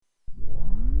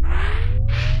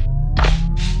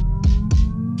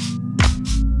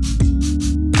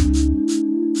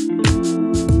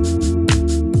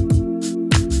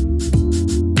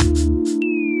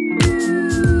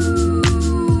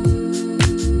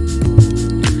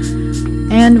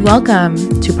And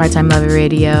welcome to Part-Time Lover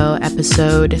Radio,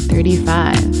 episode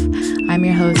 35. I'm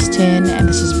your host, Tin, and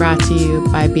this is brought to you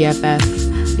by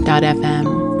BFF.FM.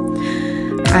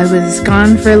 I was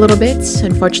gone for a little bit,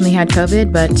 unfortunately had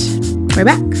COVID, but we're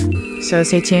back. So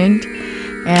stay tuned,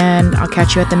 and I'll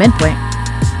catch you at the midpoint.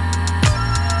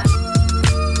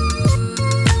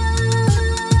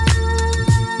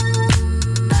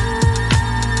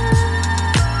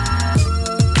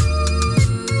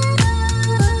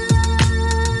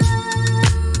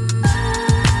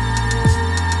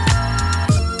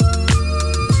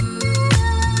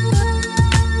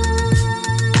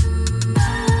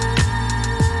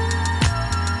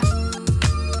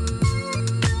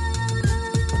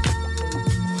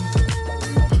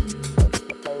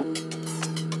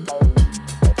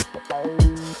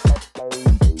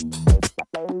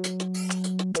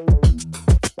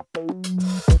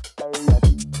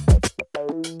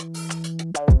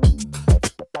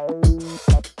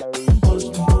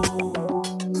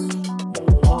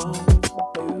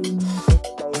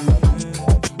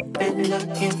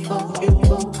 If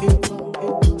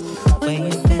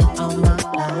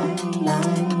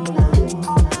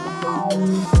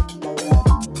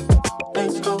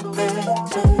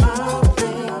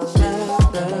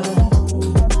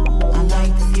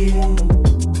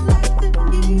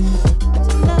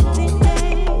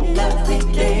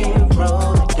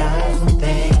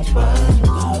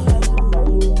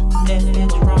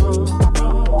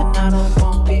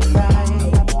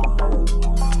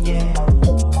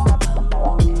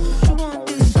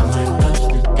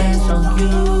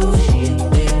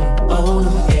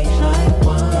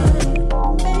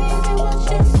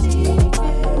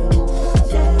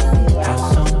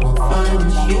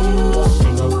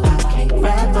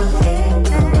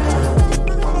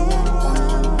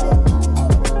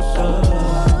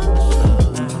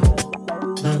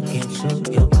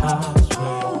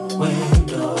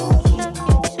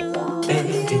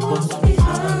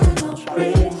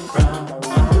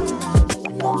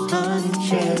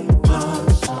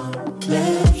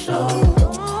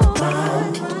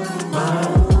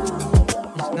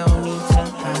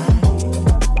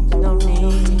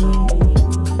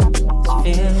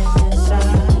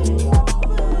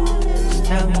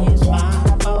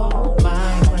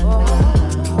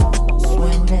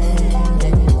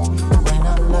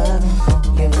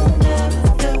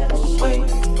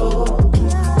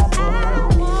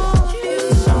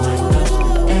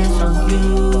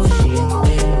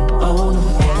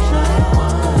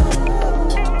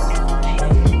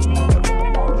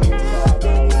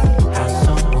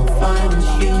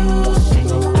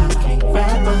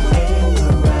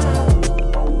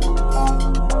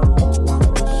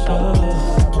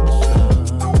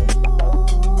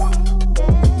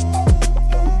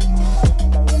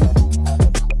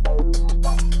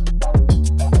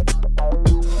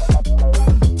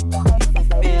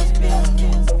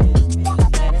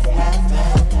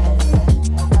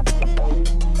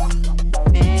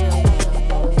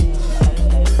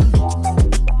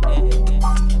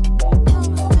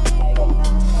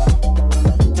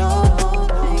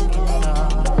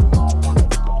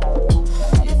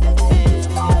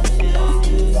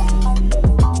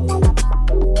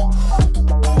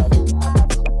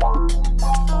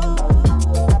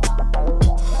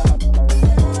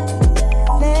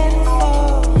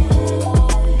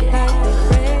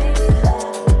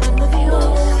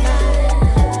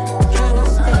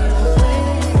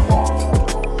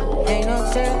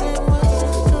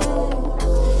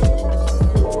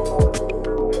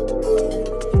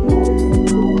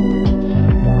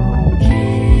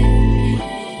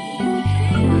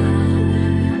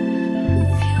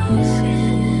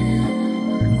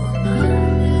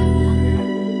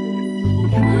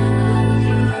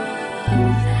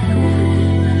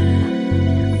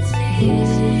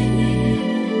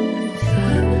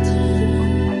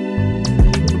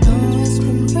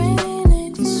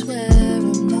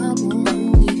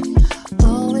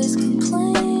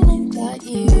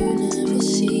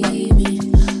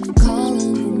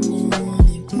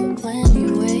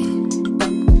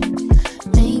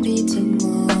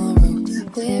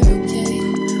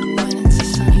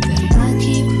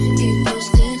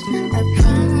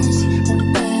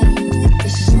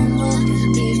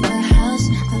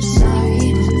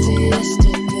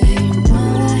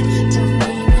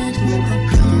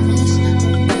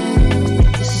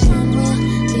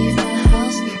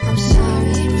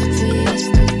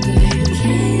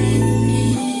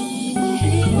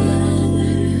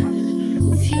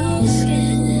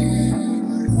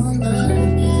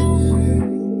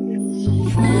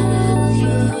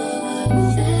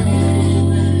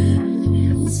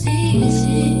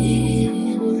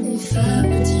I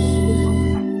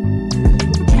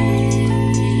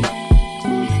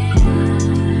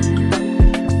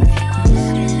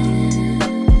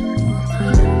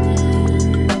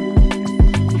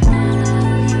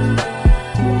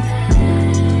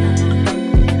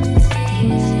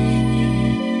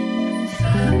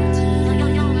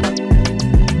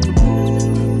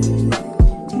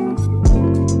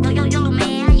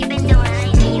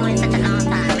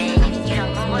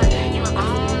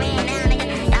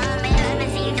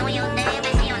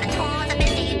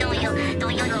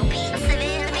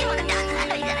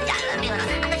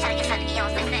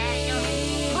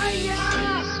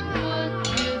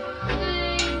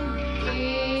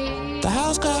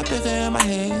got bigger in my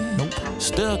head. Nope.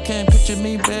 Still can't picture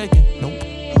me begging.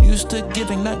 Nope. Used to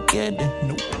giving, not getting.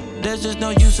 Nope. There's just no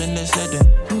use in this setting.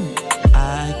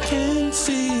 I can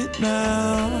see it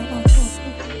now.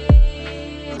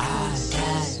 I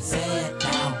can see it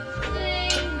now.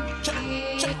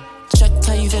 Check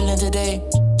how you feeling today.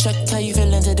 Check how you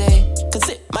feeling today. Cause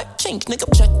it might change, nigga.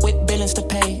 Check with billings to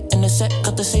pay. In the set,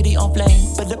 cut the city on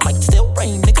flame. But it might still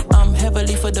rain, nigga. I'm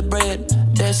heavily for the bread.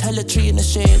 There's hella tree in the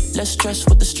shed. Less stress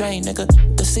with the strain, nigga.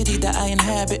 The city that I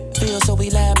inhabit feels so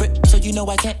elaborate. So you know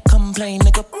I can't complain,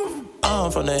 nigga.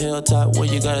 I'm from the hilltop where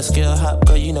you got a skill hop.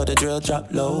 Girl, you know the drill, drop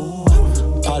low.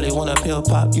 Probably want a pill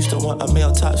pop. Used to want a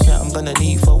meal top. Now I'm gonna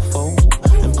need fofo.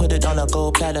 And put it on a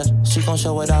gold platter. She gon'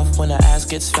 show it off when her ass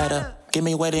gets fatter. Give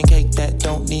me wedding cake that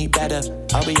don't need batter.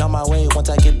 I'll be on my way once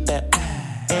I get that.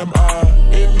 Am I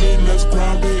in me? Let's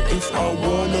grind it. If I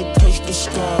wanna touch the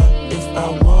sky, if I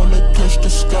wanna touch the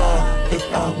sky, if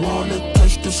I wanna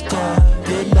touch the sky,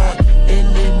 you're not in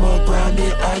me more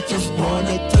grounded. I just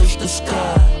wanna touch the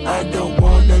sky. I don't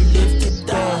wanna live to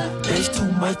die. There's too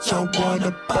much I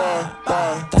wanna buy.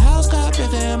 The house got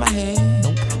bigger in my head.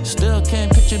 Nope. Still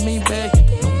can't picture me begging.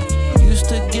 Nope. Used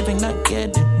to giving, not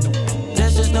getting. Nope.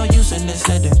 There's just no use in this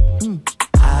setting.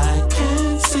 I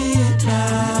can see it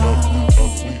now.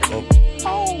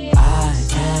 I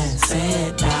can see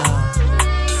it now.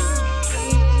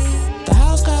 The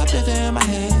house got bigger in my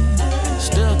head.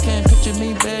 Still can't picture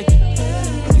me begging.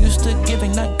 Used to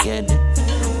giving, not getting.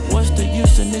 What's the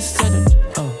use in this setting?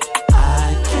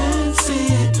 I can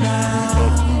see it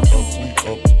now.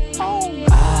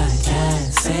 I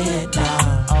can see it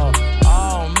now.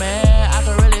 Oh man, I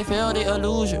can really feel the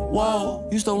illusion. Whoa,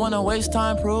 used to wanna waste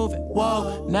time proving.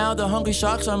 Whoa, now the hungry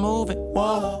sharks are moving.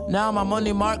 Whoa, now my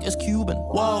money mark is Cuban.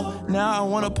 Whoa, now I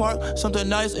wanna park something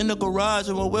nice in the garage.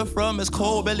 And where we're from, it's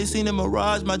cold, barely seen a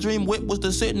mirage. My dream whip was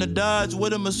to sit in the Dodge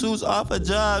with a masseuse off a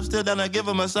job. Still down to give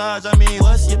a massage. I mean,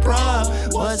 what's your problem?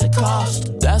 What's it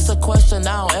cost? That's a question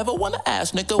I don't ever wanna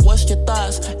ask, nigga. What's your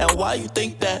thoughts? And why you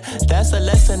think that? That's a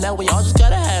lesson that we all just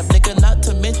gotta have, nigga. Not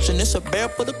to mention, it's a bear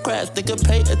for the crabs, nigga.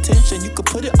 Pay attention, you can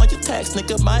put it on your tax,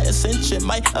 nigga. My ascension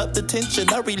might up the tension.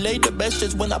 I relay the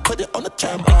message when I put it on the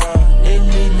track. In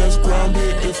me, let's grind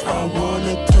it. If I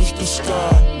wanna touch the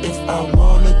sky, if I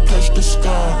wanna touch the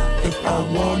sky, if I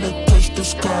wanna touch the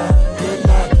sky, you're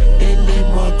not in me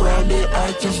more grounded.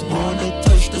 I just wanna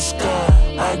touch the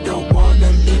sky. I don't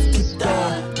wanna live to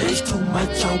die. There's too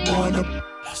much I wanna.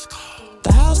 Let's go.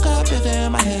 The house got bigger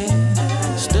in my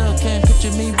head. Still can't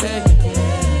picture me begging.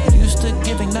 Used to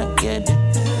giving, not getting.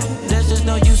 There's just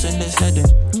no use in this setting.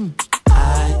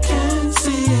 I can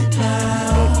see it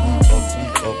now.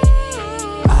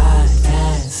 I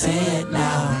can see it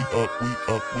now.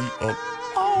 We up.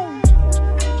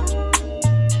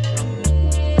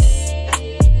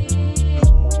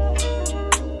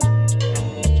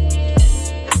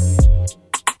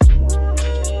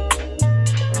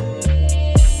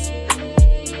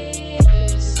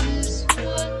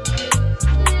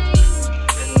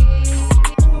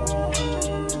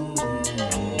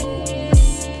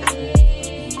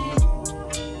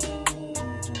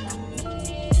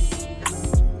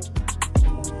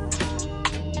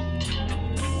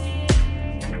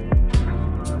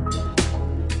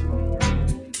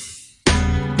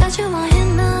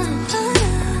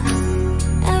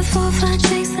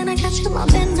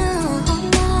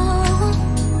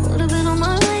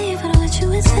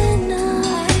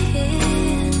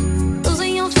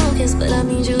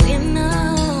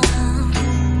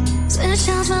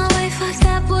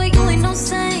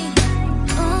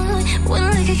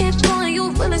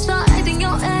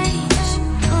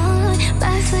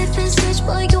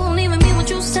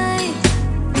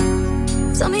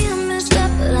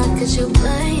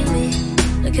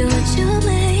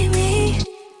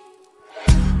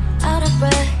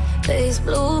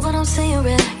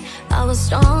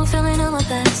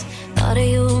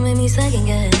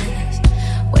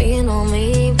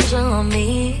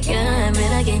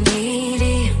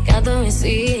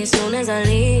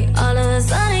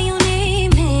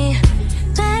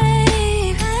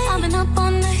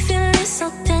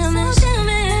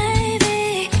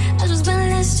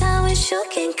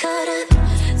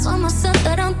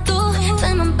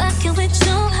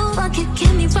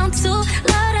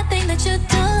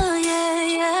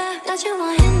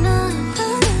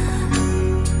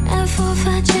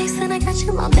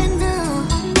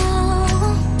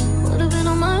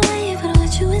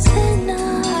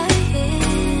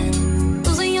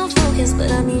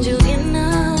 But I mean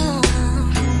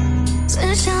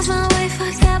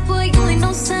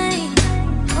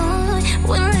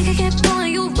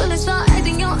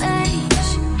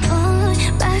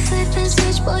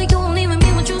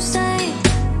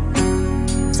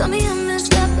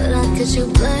don't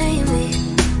you blame me?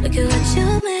 Look at what you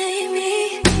made me.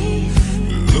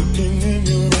 Looking in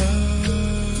your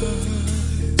eyes,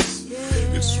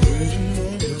 it's written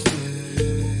on your face.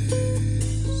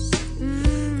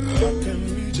 I can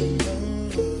read your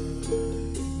mind.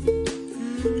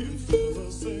 You feel the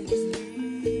same as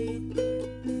me.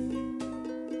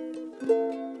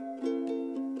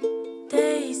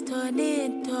 Days turn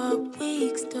into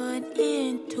weeks, turn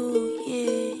into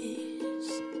years.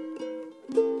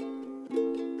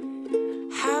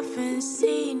 Haven't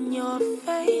seen your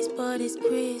face, but it's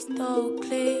crystal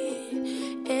clear.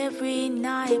 Every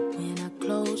night when I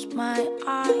close my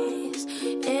eyes,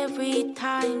 every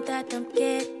time that I'm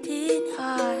getting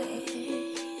high,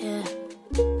 yeah.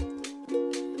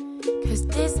 'Cause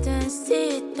distance,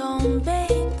 it don't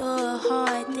make the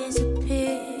heart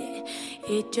disappear.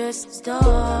 It just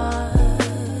starts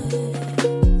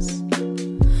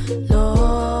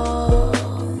longing,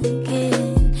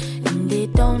 and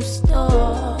it don't stop.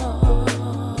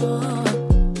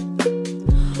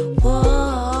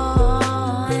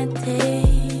 Wanting,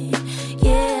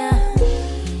 yeah.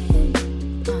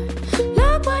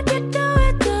 Look what you're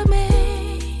doing to me.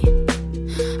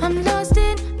 I'm lost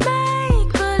in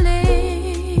make-believe,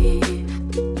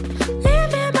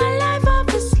 living my life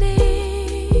off of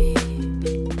sleep.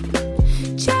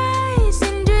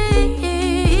 Chasing dreams,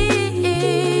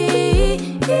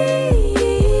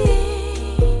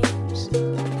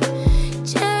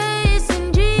 chasing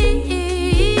dreams.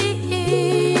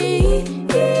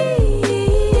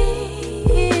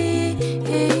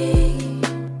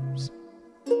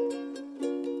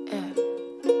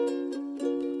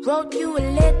 Wrote you a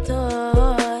letter,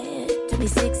 took me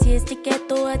 6 years to get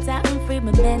the words out and free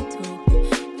my mental.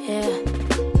 Yeah,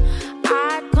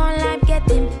 I can't like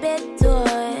getting better.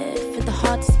 For the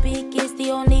heart to speak is the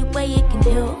only way it can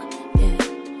heal. Yeah,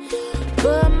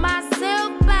 put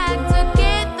myself back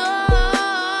together,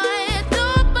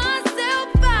 put myself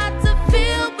back to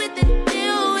feel with it,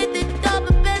 deal with it,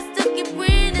 double best to keep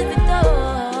breathing the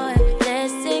door.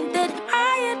 Blessing that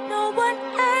I had no one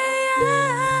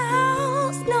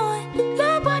else knowing.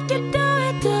 Look what you're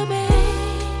doing to me.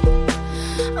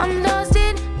 I'm lost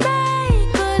in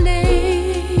make-believe,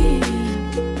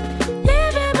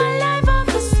 living my life off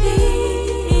of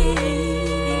sleep.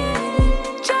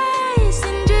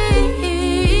 Chasing dreams,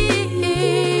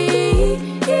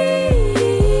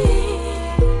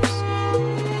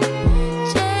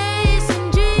 chasing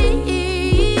dreams.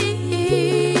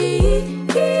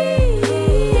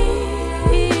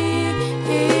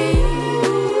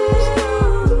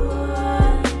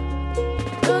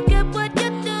 Look at what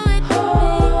you're doing to me.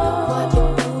 What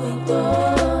you're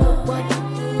doing, what you're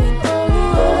doing,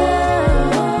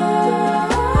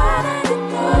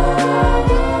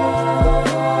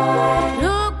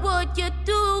 look what you're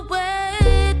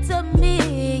doing to me,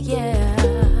 yeah.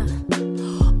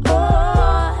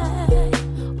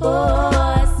 Oh,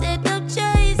 I said I'm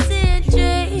chasing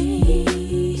dreams.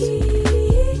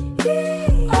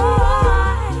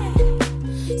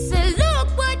 Say, look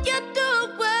what you're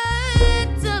doing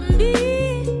to me.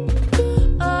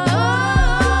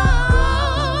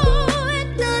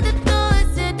 Into the door,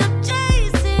 said I'm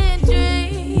chasing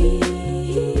dreams.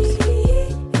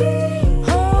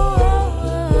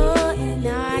 And I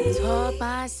taught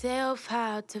myself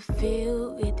how to feel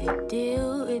with it, deal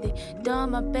with it. Done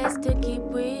my best to keep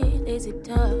real as it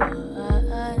does.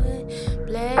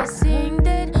 Blessing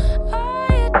that I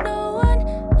had no one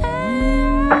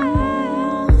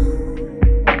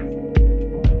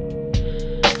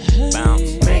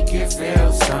Bounce. Make you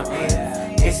feel something.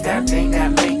 It's that thing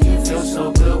that make you feel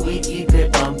so good. We keep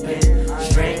it bumping.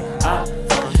 Straight up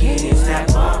funky. It's that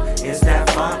bump. It's that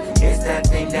funk. It's that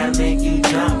thing that make you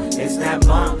jump. It's that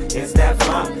bump. It's that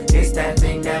funk. It's that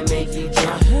thing that make you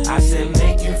jump. I said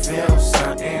make you feel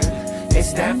something.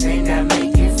 It's that thing that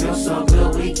make you feel so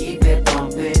good. We keep it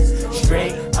bumping.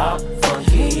 Straight up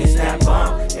funky. It's that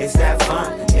bump. It's that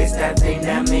funk. It's that thing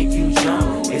that make you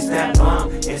jump. It's that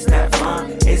bump. It's that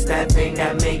funk. It's that thing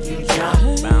that make you jump.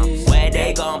 Where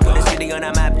they gon' put the city on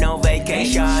a map, no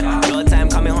vacation. Your time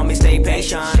coming, homie, stay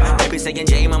patient. Baby saying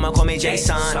J, mama call me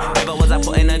Jason. Never was I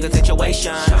put in a good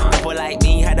situation. People like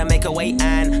me had to make a way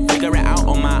and figure it out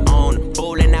on my own.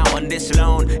 Balling out on this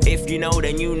loan. If you know,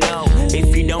 then you know.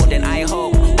 If you don't, then I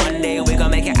hope one day we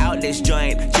gon' make it out this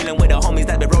joint. Chillin' with the homies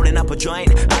that been rolling up a joint.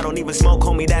 I don't even smoke,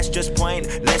 homie, that's just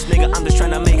pointless, nigga. I'm just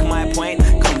tryna make my point.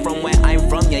 Come from where I'm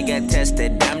from, you get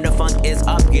tested. Damn, the funk is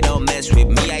up, you don't mess with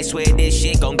me. I swear this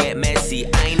shit gon' get messy.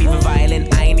 I ain't even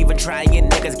violent, I ain't even trying.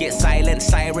 Niggas get silent,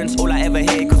 sirens, all I ever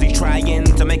hear. Cause we trying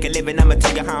to make a living. I'ma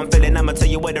tell you how I'm feeling, I'ma tell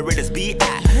you where the realest be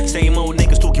at. Same old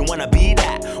niggas talking, wanna be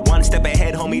that. One one step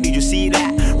ahead, homie, did you see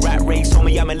that? Rat race,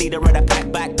 homie, I'm a leader of the pack,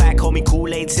 backpack, homie,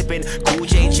 Kool-Aid sipping, Cool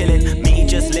J chillin', me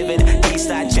just living, east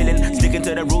side chillin', sticking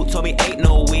to the roots, homie, ain't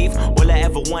no weave. All I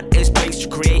ever want is space to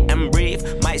create and breathe.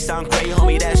 Might sound crazy,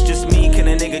 homie, that's just me. Can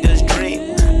a nigga just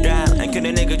dream? Damn, and can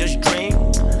a nigga just dream?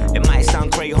 It might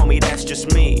sound crazy, homie, that's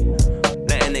just me.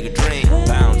 Let a nigga dream,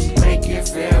 bounce. Make you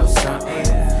feel something.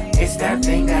 It's that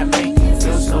thing that make you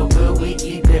feel so good. We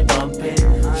keep it bumping,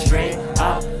 straight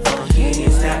up funky.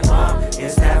 It's that bump,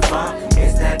 it's that funk,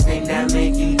 it's that thing that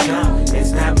make you jump.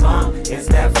 It's that bump, it's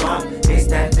that funk, it's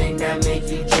that thing that make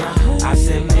you jump. I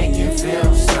said make you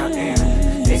feel something.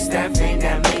 It's that thing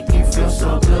that make you feel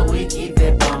so good. We keep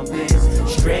it bumping,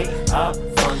 straight up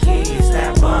funky. It's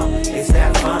that bump, it's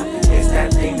that funk, it's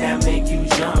that thing that make you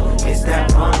jump. It's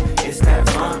that bump, it's that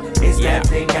funk, it's that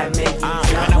thing that make you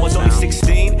jump. When I was only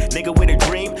 16, nigga with a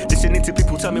dream, listening to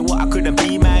people tell me what I couldn't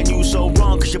be, man, you so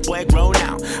wrong, cause your boy grown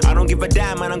now. I don't give a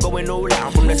damn, man, I'm going all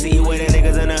out. From the city where the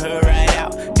niggas in the hood right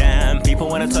out. Damn, people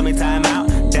wanna tell me time out.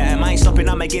 Damn, I ain't stopping,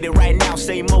 I'ma get it right now.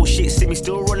 Same old shit, see me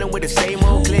still rolling with the same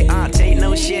old clip. Take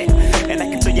no shit. And I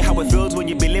can tell you how it feels when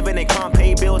you be living and can't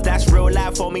pay bills. That's real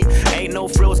life for me. Ain't no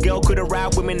frills, girl could've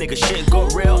ride with me, nigga. Shit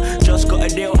got real, just got a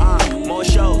deal. More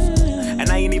shows. And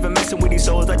I ain't even messing with these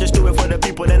souls. I just do it for the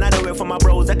people, and I do it for my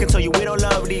bros. I can tell you we don't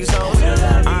love these hoes.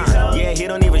 Yeah, he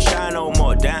don't even shine no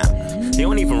more. Damn, he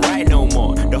don't even write no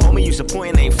more. The homie you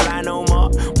supporting ain't fly no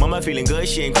more. Mama feeling good,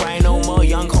 she ain't crying no more.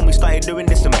 Young homie started doing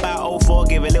this in about 04.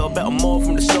 Give a little bit more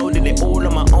from the soul. Did it all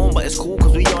on my own, but it's cool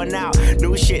cause we on now.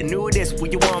 New shit, new this,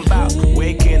 what you want about?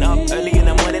 Waking up early in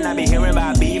the morning, I be hearing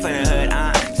about beef in the hood.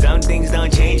 Some things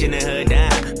don't change in the hood.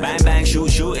 Damn, bang bang,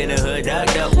 shoot in the hood. Duck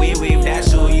duck, weave,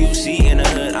 that's all you see in the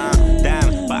hood.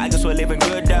 Damn, but I guess we're living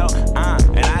good though.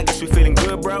 And I guess we feeling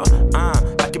good, bro.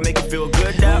 I can make it feel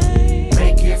good though.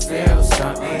 Make you feel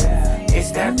something.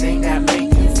 It's that thing that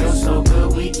make you feel so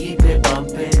good. We keep it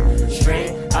bumping,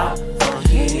 straight up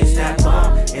funky. It's that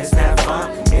bump, it's that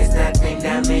funk, it's that thing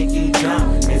that make you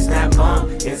jump. It's that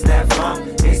bump, it's that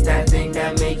funk, it's that thing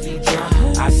that make you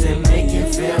jump. I said make you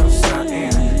feel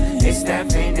something. It's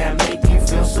that thing that make you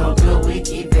feel so good. We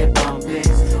keep it bumping,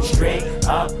 straight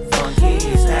up funky.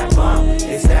 It's that bump,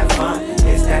 it's that funk,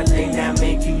 it's that thing that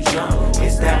make you jump.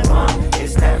 It's that bump,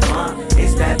 it's that funk,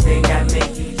 it's that thing that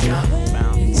make you jump.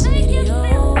 It's videos,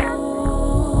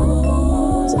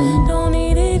 don't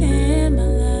need it in my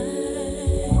life.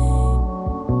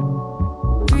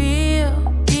 Real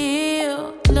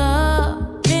deal,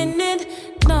 loving it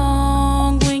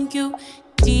long when you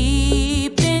deep.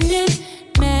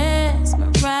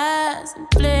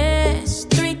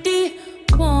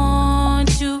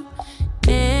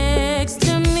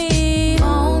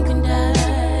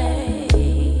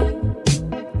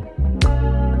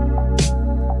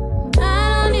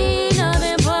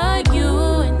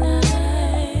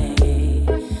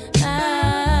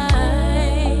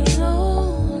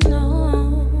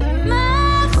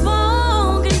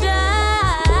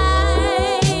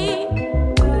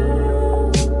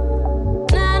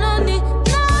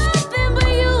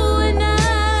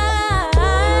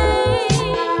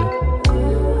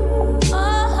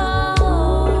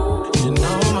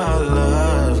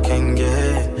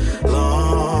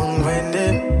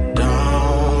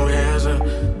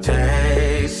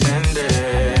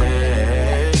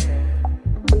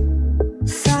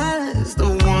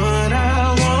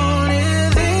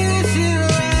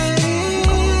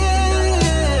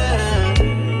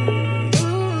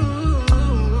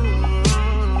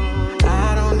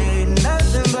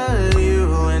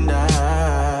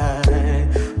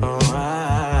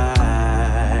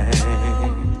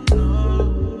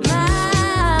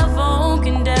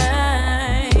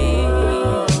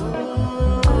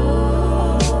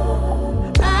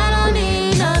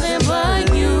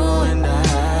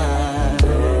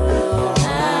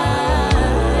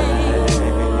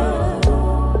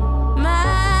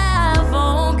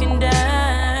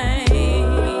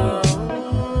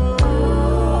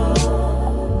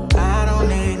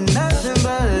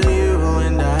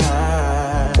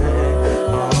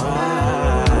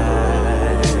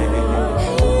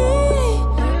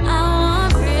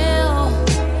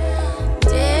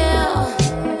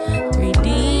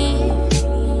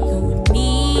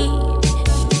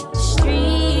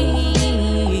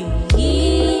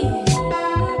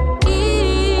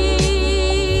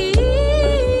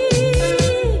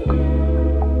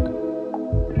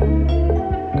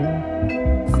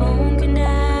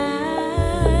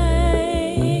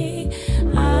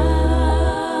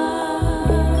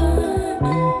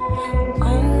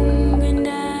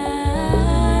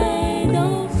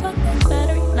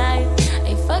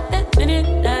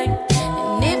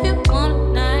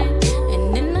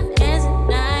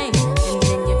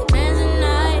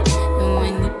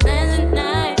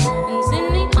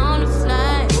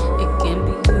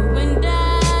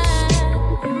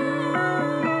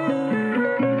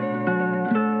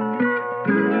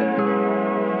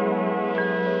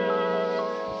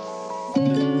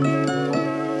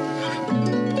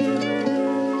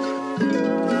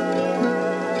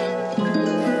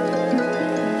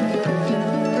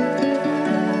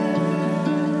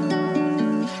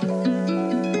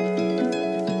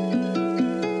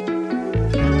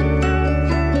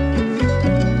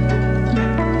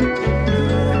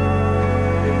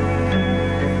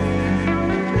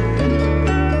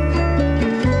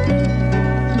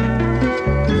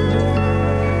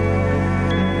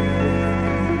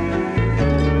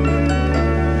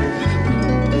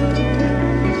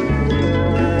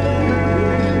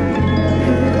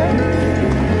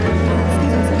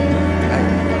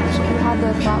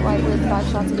 flat white with 5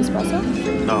 shots of espresso?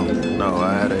 No,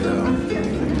 I had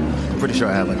I'm pretty sure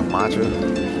I had like a matcha.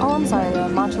 Oh, I'm sorry, a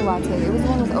matcha latte. It was the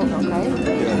one with oat milk, right?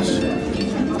 Yes.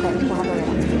 Okay, we'll have it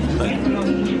right now.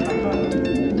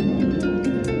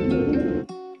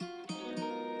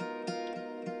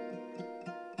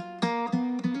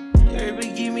 Baby,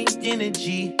 give me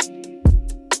energy.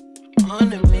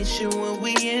 On a mission when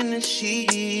we in the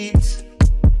sheets.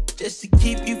 Just to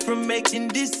keep you from making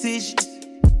decisions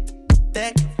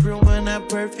that can ruin our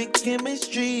perfect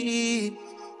chemistry.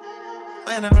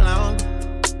 When I'm alone,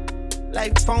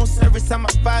 like phone service on my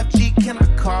 5G, can I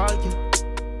call you?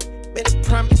 Better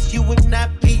promise you would not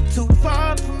be too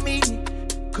far from me.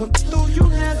 Come through, you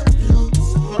never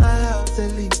lose my house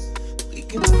at least. We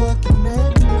can fucking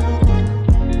make it.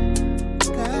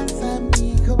 Casa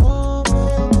amigo,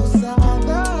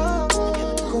 posada,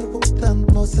 el cuerpo tan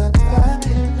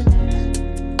salvaje.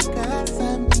 Casa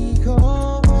amigo,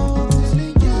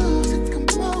 telling you to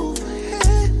come over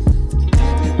here.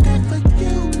 I'm there for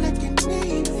you like you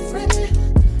need a friend.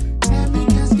 Got me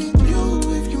asking you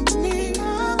if you need a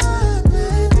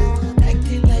man.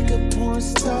 Acting like a porn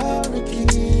star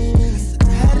again.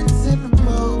 Had it in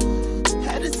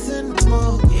the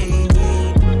mode,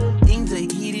 yeah. Things are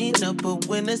heating up, but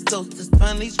when the solstice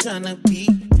finally tryna be,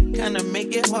 kinda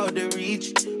make it hard to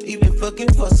reach. We been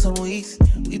fucking for some weeks.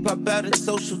 We pop out in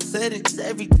social settings.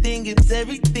 Everything is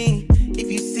everything.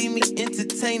 If you see me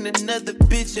entertain another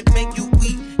bitch, it make you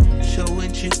weak. Show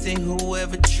interest in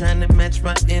whoever tryna match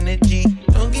my energy.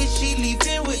 Don't get she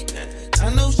leaving with me. I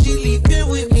know she leaving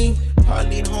with me.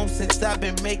 Hardly home since I've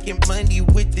been making money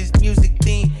with this music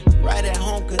thing. Right at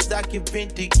home cause I can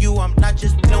vent to you. I'm not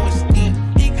just blowing steam.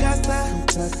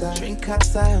 Casa, drink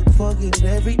casa and forget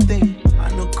everything. I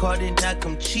know car did not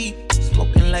come cheap.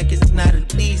 Smoking like it's not a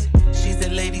lease. She's a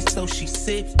lady so she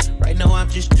sips. Right now I'm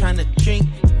just trying to drink.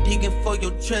 Digging for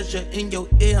your treasure in your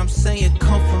ear. I'm saying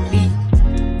come for me.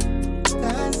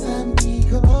 Casa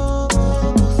amigo,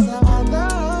 posada,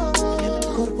 el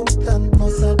cuerpo tan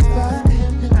salvaje.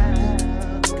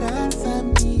 Casa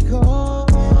amigo,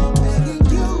 begging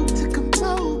you to come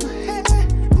over here.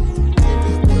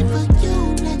 Everything for you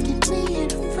like you need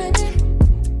a friend.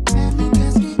 Got me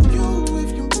asking you if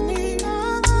you need a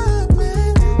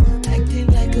man. Acting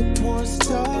like a porn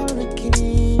star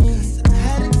again.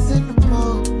 Had it in the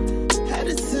mode, had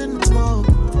it in the mode.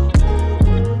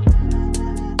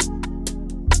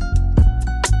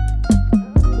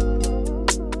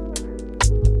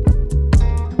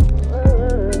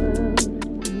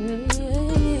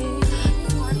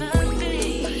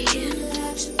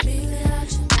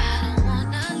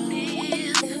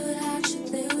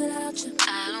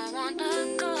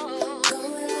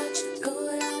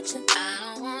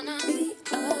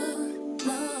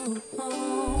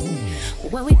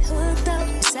 When we hooked up,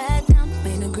 we sat down,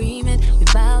 made an agreement. We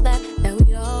vowed that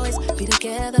we'd always be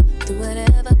together through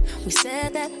whatever. We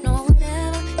said that no one would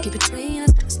ever get between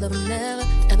us. This love will never,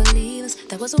 ever leave us.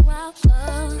 That was a while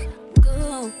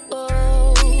ago.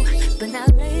 But now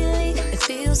lately, it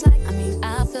feels like,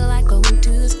 I feel like going to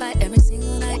this fight every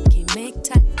single night. Can't make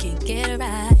time, can't get it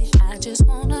right. I just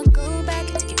wanna go back,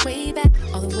 take it way back,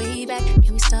 all the way back.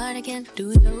 Can we start again,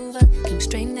 do it over? Can we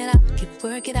straighten it out, can we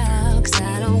work it out? Cause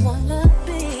I don't wanna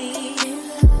be,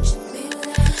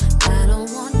 I don't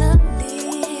wanna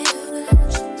leave,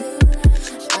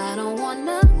 I don't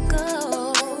wanna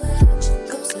go,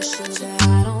 so sugar,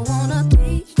 I don't wanna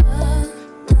be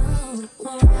alone,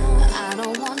 I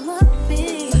don't wanna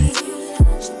be,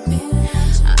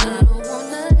 I don't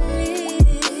wanna leave,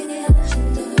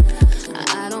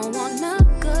 I don't wanna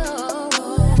go,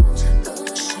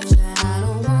 sugar, I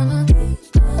don't wanna be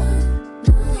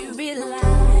alone. You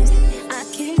realize I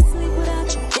can't sleep without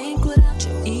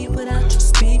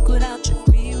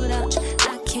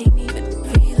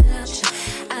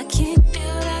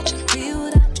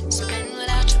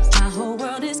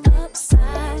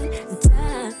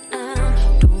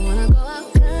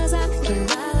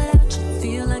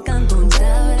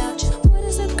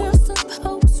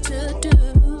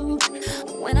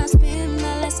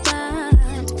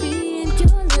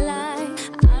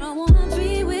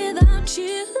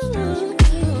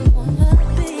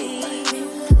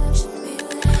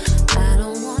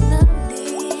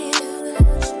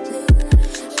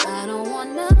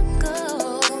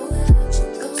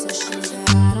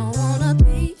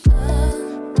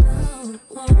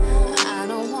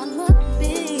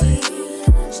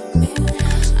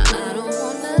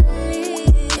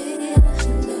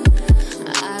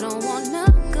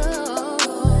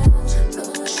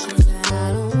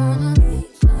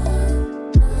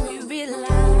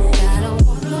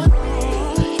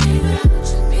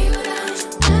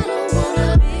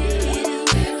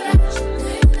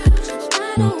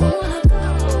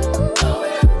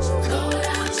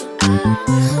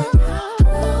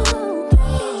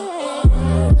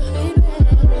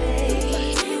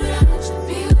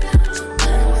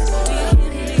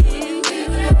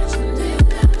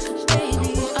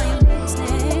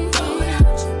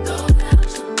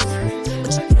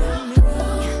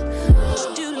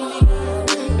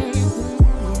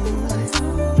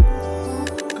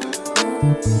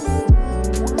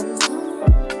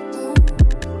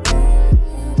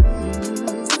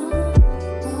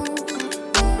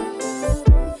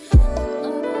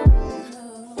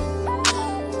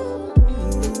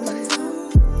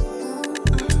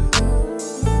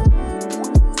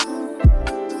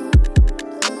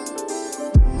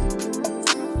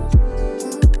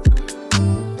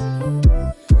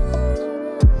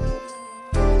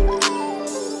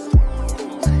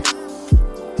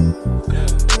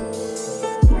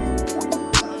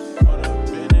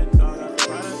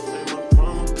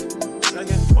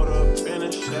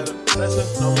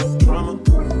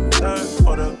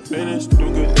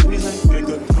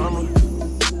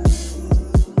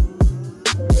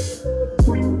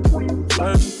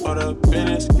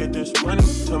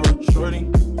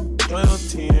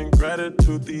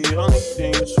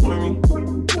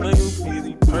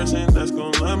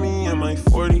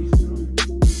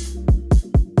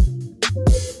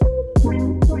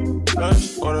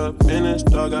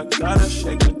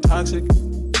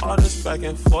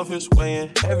Is weighing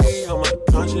heavy on my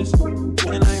conscience.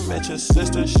 When I met your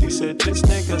sister, she said this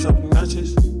nigga's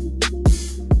obnoxious.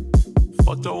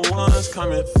 Fuck the ones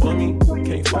coming for me.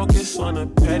 Can't focus on the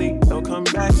petty. They'll come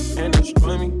back and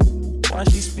destroy me. Why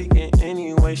she speaking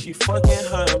anyway? She fucking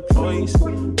her employees.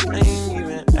 I ain't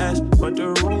even asked, but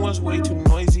the room was way too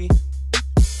noisy.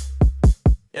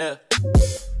 Yeah.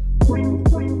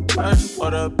 First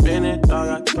order Bennett, dog,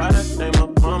 I gotta name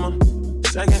my mama.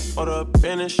 Second order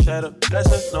business, shut up,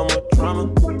 blessings, no more drama.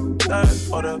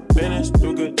 Third order business,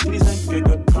 do good deeds and get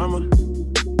good karma.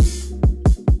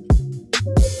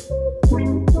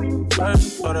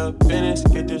 First order business,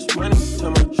 get this money to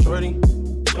my shorty.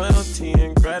 Loyalty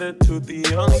and gratitude,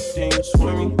 the only thing you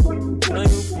swear me. Will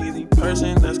you be the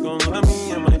person that's gonna love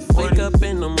me in my 40s? Wake up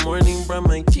in the morning, brush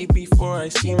my teeth before I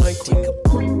see my teeth.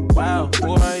 Wow,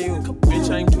 who are you? Bitch,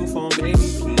 I'm too phone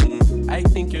baby king. I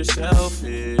think you're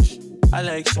selfish. I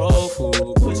like soul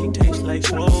food, pussy tastes like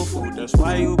soul food. That's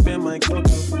why you been my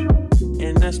go-to,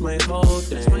 and that's my whole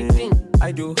thing. That's my thing.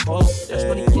 I do hope that's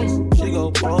my thing. She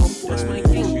go both. That's my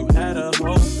thing. You had a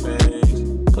whole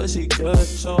face, pussy good,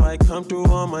 so I come through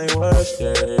on my worst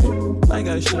day. Like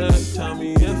I should. Tell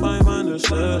me if I'm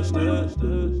understood.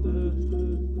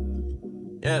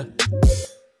 Yeah.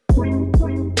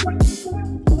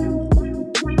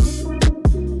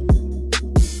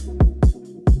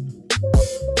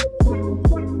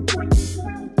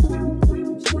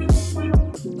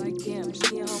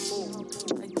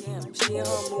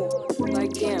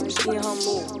 Like damn, she in her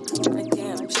mood. Like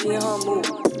damn, she in her mood.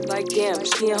 Like damn,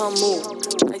 she in her mood.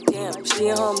 Like damn, she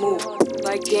in her mood.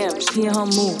 Like damn, she in her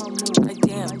mood. Like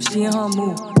damn, she in her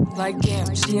mood. Like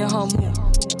damn, she in her mood.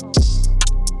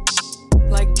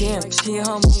 Like damn, she in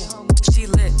her mood. She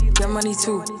lit, get money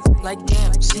too. Like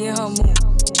damn, she in her mood.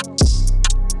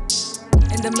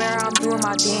 In the mirror, I'm doing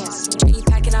my dance. Ain't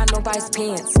packing out nobody's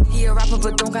pants. He a rapper,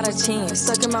 but don't got a chance.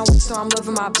 Sucking my weed, so I'm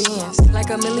loving my bands. Like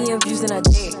 1 million views in a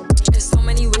day. There's so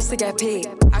many ways to get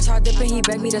paid. I tried dipping, he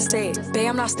begged me to stay. Babe,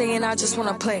 I'm not staying, I just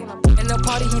wanna play. In the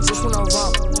party, he just wanna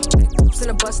rump. Oops in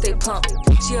the bus, they plump.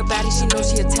 She a baddie, she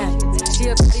knows she a 10. She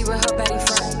a baddie with her baddie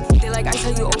friend. They like, I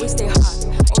tell you, always stay hot.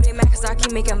 Oh, they mad cause I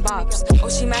keep making bops. Oh,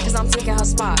 she mad cause I'm taking her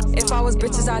spot. If I was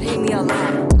bitches, I'd hate me a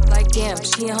lot. Like damn,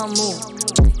 she in her mood.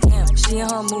 She in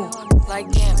her mood, like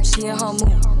damn, she in her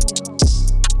mood.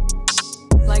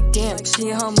 Like damn, she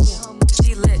in her mood.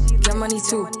 She lit, get money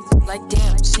too. Like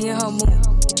damn, she in her mood.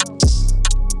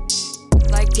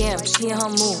 Like damn, she in her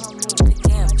mood. Like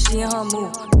damn, she in her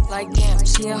mood. Like damn,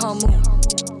 she in her mood.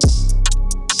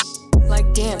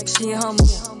 Like damn, she in her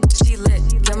mood. She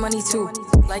lit, get money too.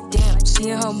 Like damn, she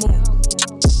in her mood.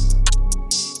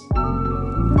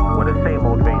 Well, the same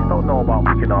old race, don't know about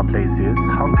picking our places.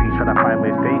 Hungry, trying to find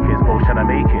where steak is, both trying to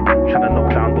make it. Trying to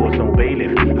knock down doors, no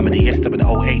bailiff. I'm in the Yester with the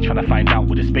 08, trying to find out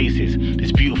where the space is.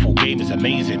 This beautiful game is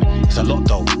amazing. It's a lot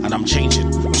though, and I'm changing.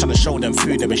 I'm trying to show them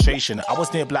through demonstration. I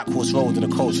was near Black Horse Road in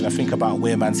the coach, and I think about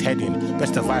where man's heading.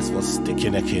 Best advice was stick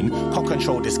your neck in. Can't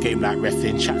control this game like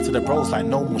wrestling. Chat to the bros like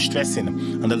no more stressing.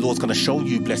 And the Lord's gonna show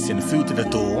you blessing. Food to the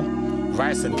door.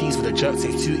 Rice and peas for the jerks,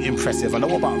 it's too impressive. I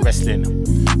know about wrestling.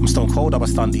 I'm stone cold, I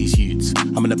was stun these youths.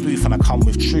 I'm in the booth and I come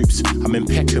with troops. I'm in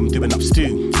Peckham doing up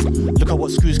stew. Look at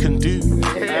what screws can do.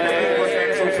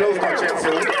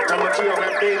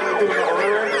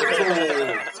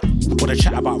 Or the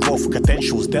chat about role for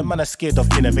credentials. Them man are scared of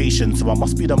innovation, so I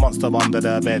must be the monster under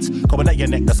their beds. Going at your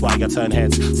neck, that's why you turn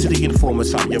heads. Silly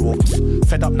informers, fam, you're all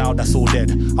fed up now, that's all dead.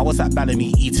 I was at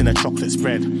Ballamy eating a chocolate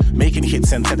spread. Making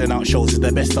hits and telling out shows is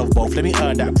the best of both. Let me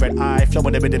earn that bread. I flow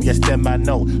with the rhythm, yes, them man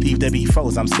know. Leave the beat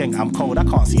froze, I'm skank, I'm cold. I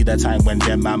can't see the time when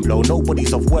them man blow.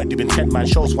 Nobody's off work doing 10-man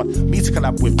shows. Want me to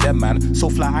collab with them man. So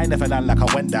fly, I never land like I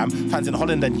went down. Fans in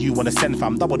Holland and you wanna send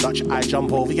fam. Double Dutch, I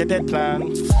jump over your dead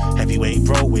plan. Heavyweight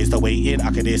bro, where's the way in?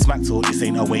 I could hear smack talk, this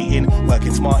ain't a way in.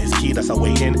 Working smart is key, that's a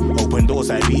way in. Open doors,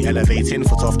 I be elevating.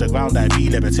 Foot off the ground, I be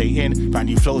levitating. Brand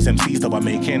new flows, MCs that I'm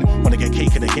making. Wanna get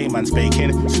cake in the game, man's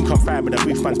baking. Soon come fire with the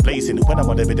roof man's blazing. When I'm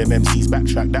on the rhythm, MCs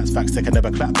backtrack. That's facts, they can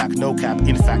never clap back, no cap.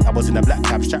 In fact, I was in the black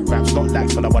cap, strap raps, not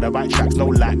lax. When I'm on the right tracks, no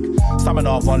lack. Stamina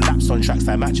on laps on tracks,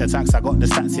 I match attacks. I got the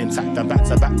stats intact, and back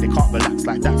to back, they can't relax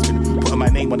like that's been putting my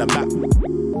name on the map.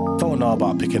 Don't know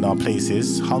about picking our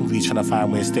places. Hungry, trying to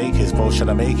find where steak is, bro, trying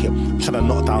to make it. Trying to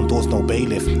knock down doors, no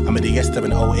bailiff. I'm in the Yester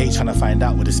in 08, trying to find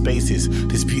out where the space is.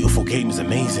 This beautiful game is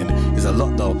amazing. There's a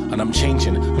lot though, and I'm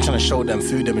changing. I'm trying to show them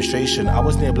through demonstration. I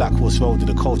was near Black Horse Road to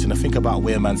the coach, and I think about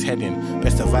where man's heading.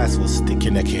 Best advice was stick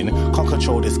your neck in. Can't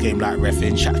control this game like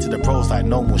reffing. Chat to the pros like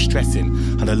no more stressing.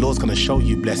 And the Lord's gonna show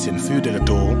you blessing. Food at the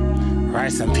door.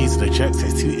 Rice and peas to the jerks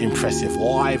is too impressive.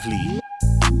 Lively.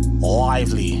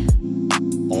 Lively.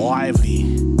 Lively.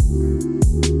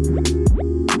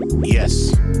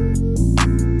 Yes.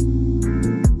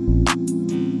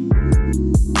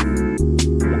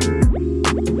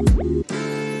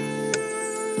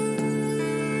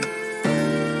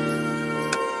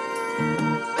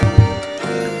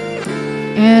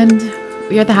 And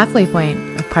we are at the halfway point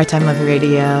of Part-Time Lover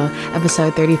Radio,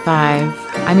 episode 35.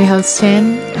 I'm your host,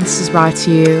 Tin, and this is brought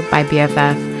to you by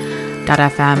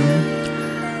BFF.FM.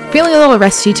 Feeling a little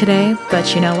rusty today,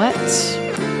 but you know what?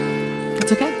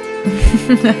 It's okay.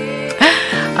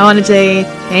 I want to say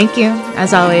thank you,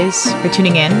 as always, for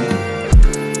tuning in,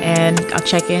 and I'll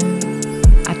check in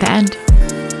at the end.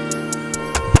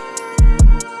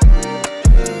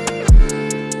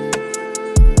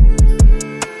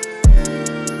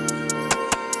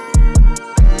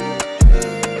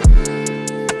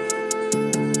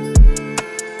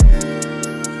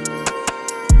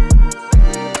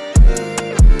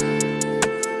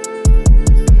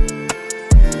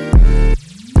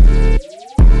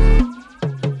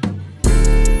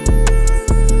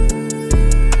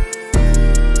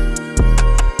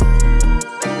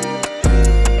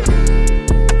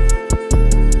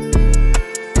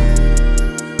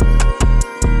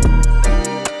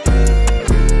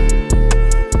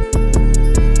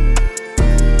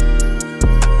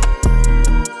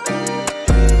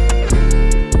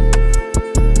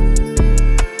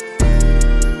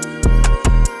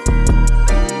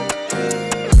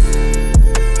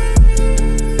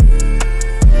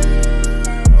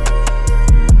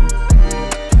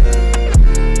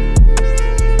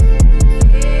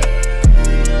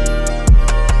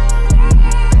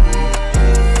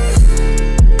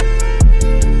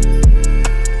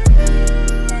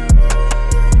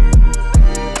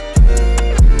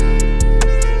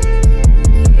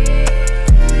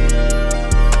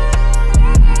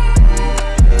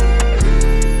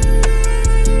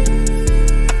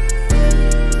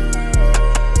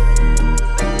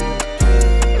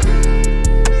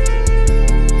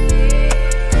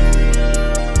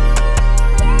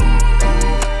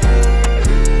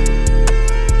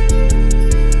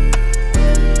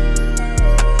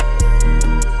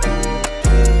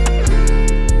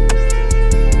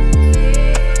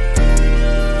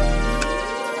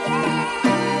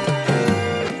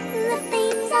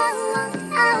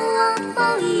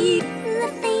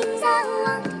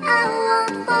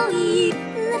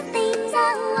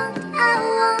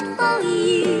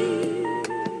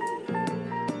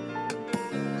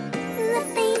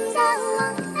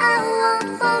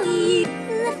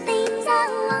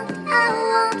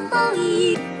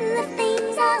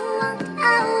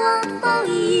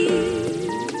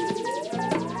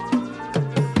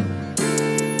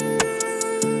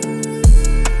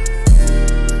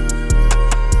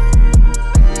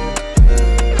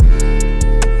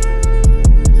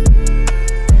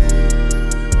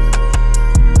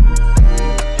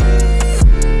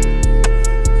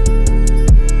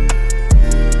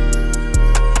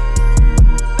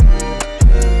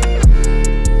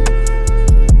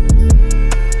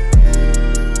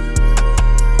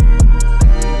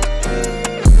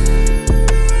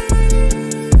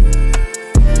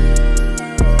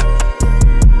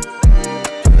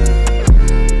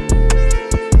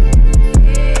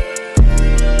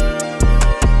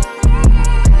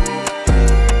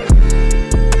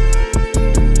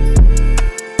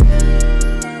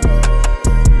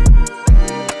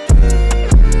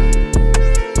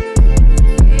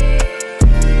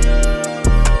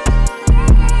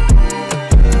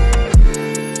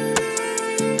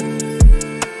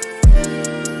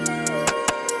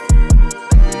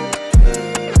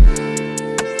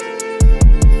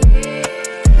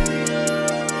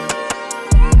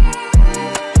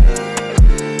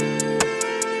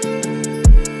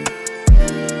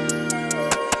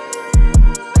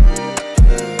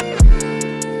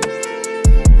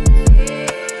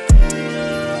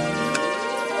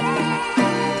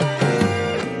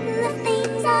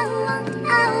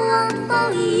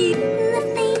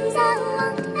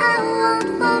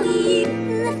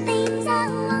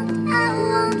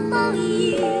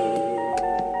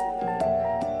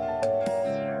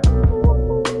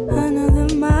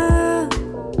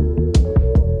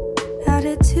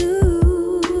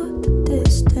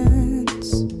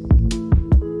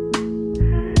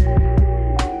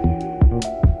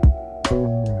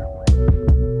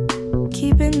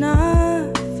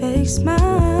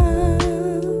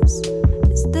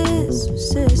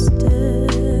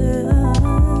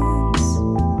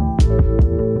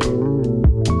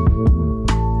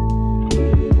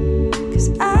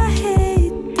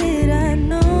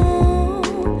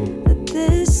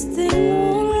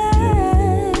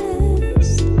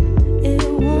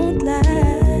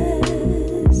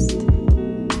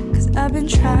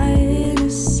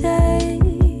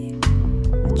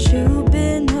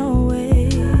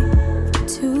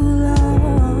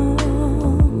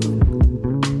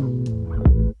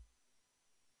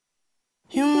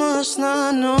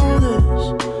 not know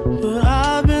this, but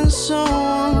I've been so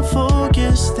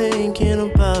unfocused thinking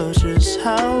about just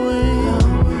how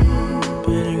we've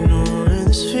been ignoring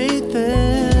this faith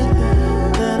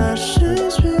that our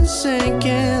ship's been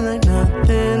sinking like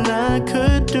nothing I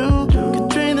could do could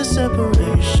drain the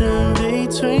separation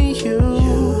between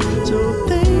you. So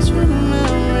thanks for the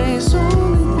memories.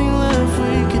 Only thing left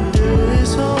we could do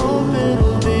is hope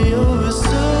it'll be over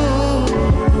soon.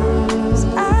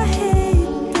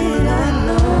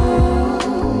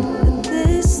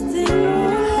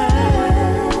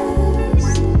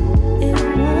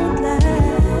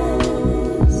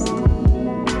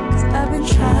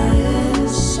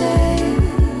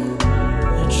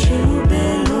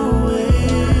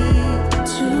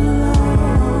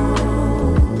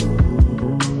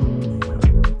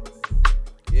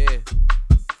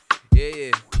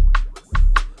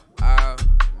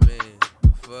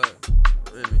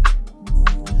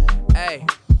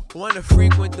 Wanna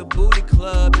frequent the booty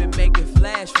club and make it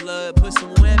flash flood. Put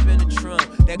some wimp in the trunk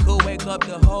that could wake up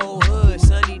the whole hood.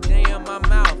 Sunny day on my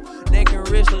mouth, neck and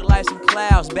wrist look like some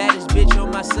clouds. Baddest bitch on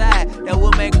my side that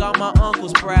will make all my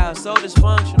uncles proud. So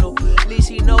dysfunctional, at least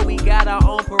he know we got our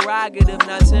own prerogative.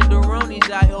 Now tenderonis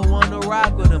out here wanna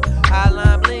rock with him.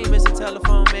 Highline bling, Mr.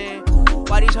 Telephone Man.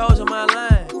 Why these hoes on my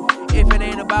line? If it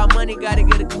ain't about money, gotta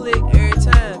get a click every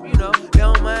time, you know.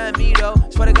 Don't mind me though.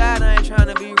 Swear to God, I ain't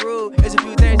tryna be rude. There's a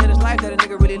few things in this life that a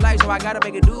nigga really likes, so I gotta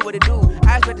make it do what it do.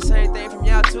 I expect the same thing from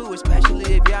y'all too, especially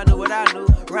if y'all knew what I knew.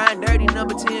 Ryan Dirty,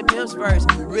 number 10 Pimp's verse.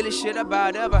 Really shit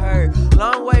about ever heard.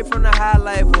 Long way from the high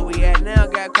life where we at now.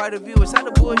 Got quite a view. It's not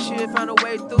the bullshit, found a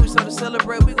way through. So to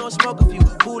celebrate, we gon' smoke a few.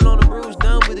 Cool on the brews,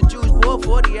 done with the juice. Boy,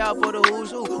 40 out for the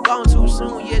who's who. Gone too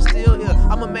soon, yet still here.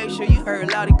 I'ma make sure you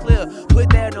heard loud and clear. Put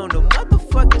that on the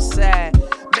motherfucking side.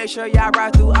 Make sure y'all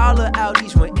ride through all the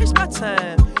outies when it's my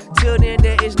time. Till then,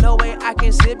 there is no way I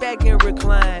can sit back and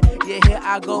recline. Yeah, here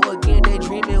I go again,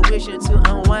 daydreaming, wishing to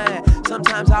unwind.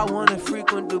 Sometimes I wanna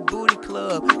frequent the booty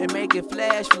club and make it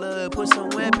flash flood. Put some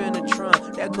wimp in the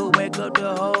trunk that could wake up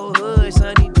the whole hood.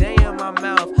 Sunny day in my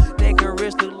mouth, neck and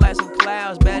wrist look like some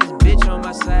clouds. Baddest bitch on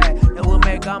my side that will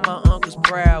make all my uncles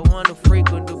proud. Wanna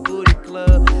frequent the booty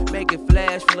club, make it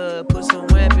flash flood. Put some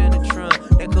wimp in the trunk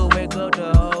that could wake up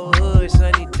the whole hood.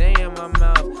 Sunny day in my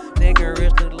mouth, neck and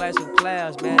wrist look like some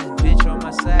clouds. Baddest bitch on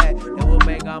my side that will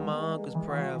make all my uncles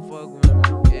proud. Fuck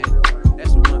women, yeah,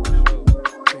 that's the one for sure.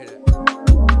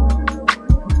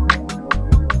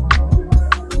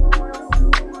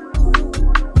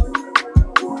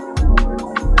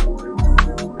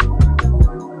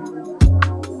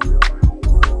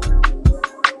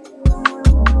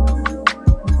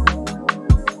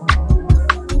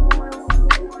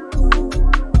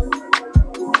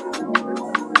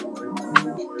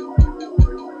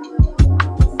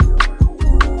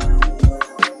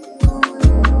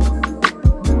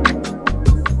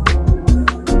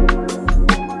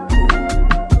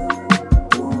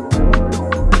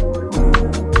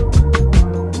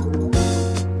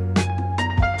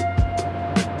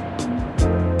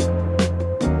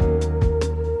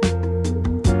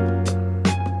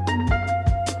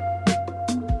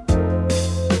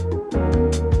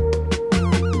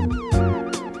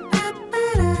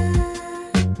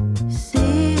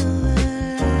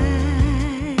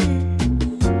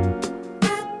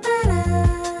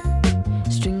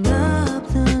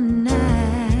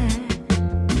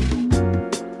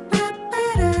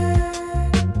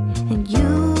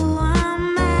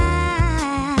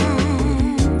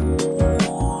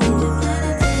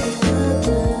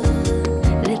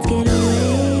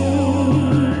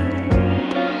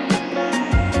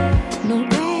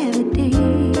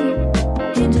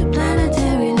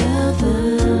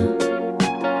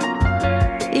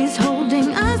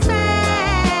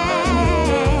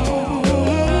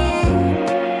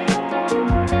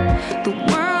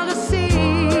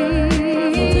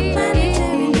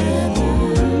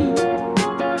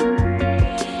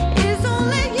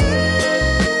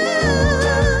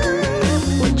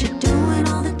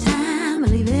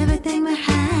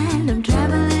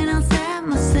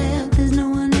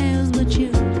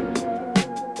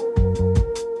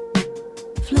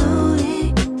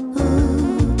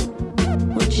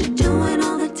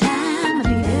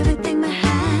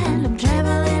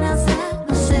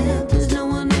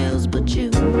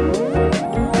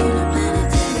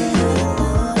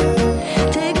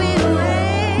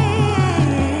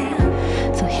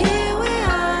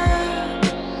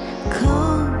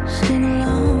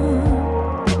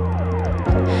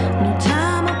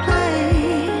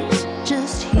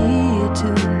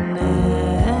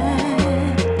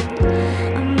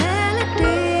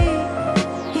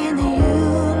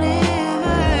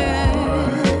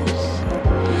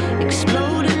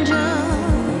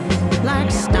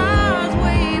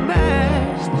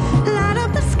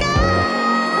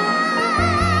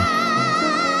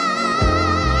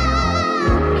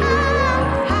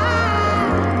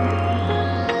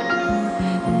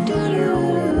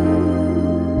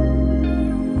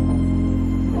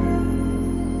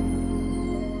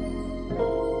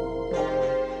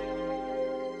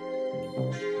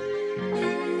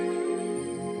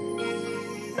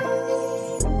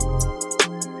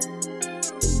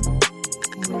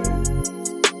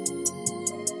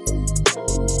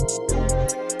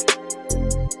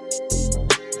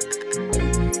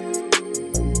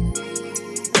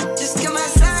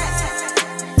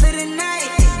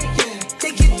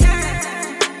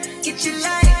 what you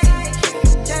like.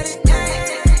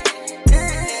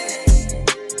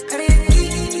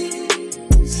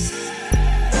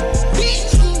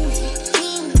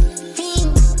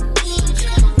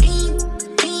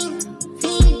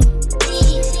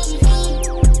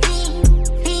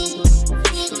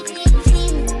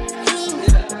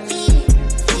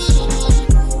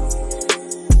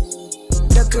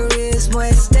 More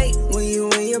at stake when you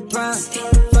in your prime.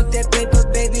 Fuck that paper,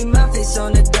 baby, my face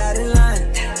on the dotted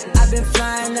line. I've been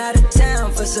flying out of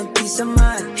town for some peace of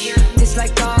mind. It's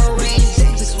like always,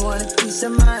 they just want a piece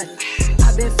of mind.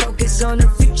 I've been focused on the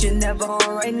future, never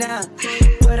on right now.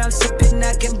 But I'm sipping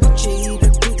that kombucha,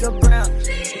 either pink or brown.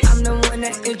 I'm the one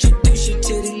that introduced you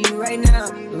to the you right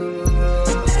now.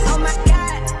 Oh my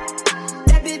God,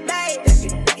 that be babe.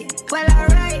 Well,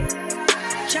 alright,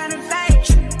 tryna fight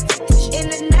in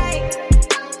the night.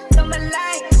 My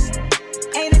life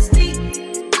ain't it steep,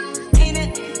 ain't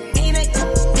it.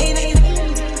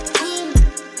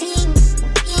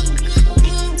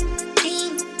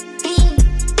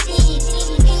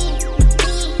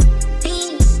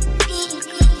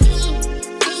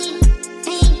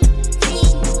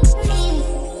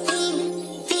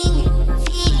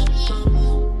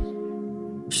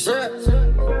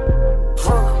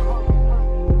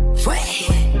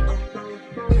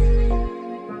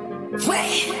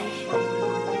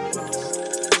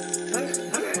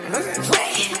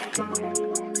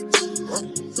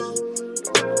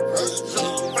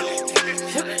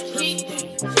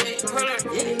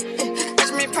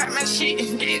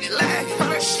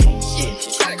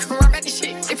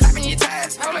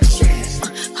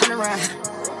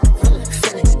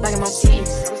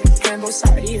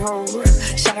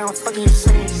 Shot out fucking your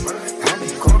friends. I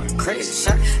been going crazy.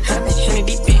 Shot, I been hitting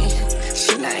deep in.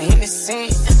 She not in the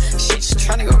scene. She just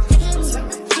tryna go.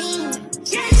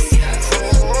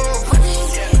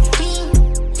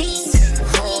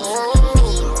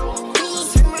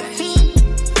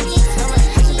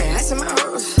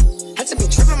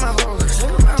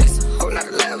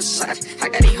 I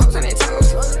got these hoes on their toes.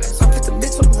 So I put the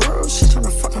bitch on the road. She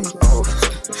tryna fuck on the old.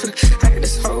 I got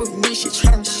this whole bitch. She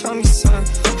tryna show me some.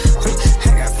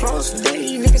 I got flows for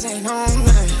days. Niggas ain't on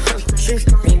nothing.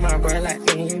 Me and my boy like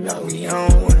me, you know we on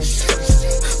one. We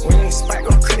in the spot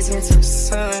go crazy until the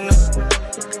sun up.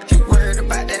 He worried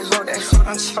about that hoe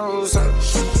I chose up.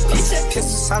 Bitch, that pistol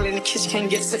solid in the kitchen, can't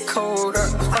get the cold up.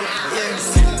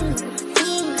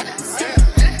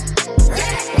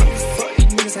 Fuck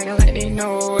these niggas acting like they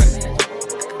know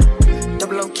it.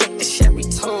 Double O kick the shit we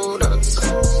told us.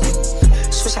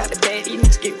 Switch out the bed, these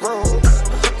niggas get rolled up.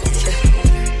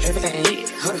 Everything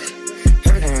hit, everything.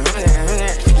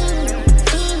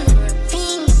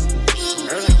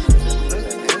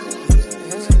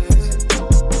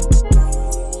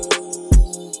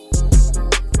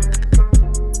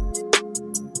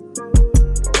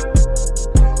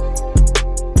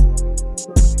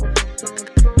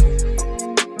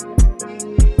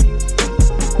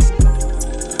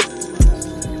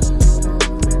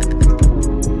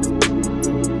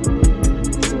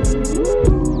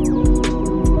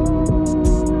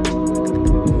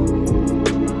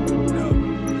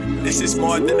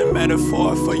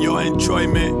 Metaphor for your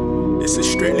enjoyment. This is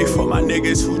strictly for my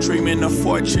niggas who dreaming of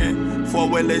fortune.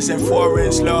 Four-wheelers and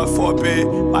foreigns, Lord forbid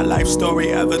my life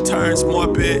story ever turns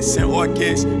morbid. Send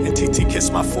orchids and TT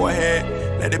kiss my forehead.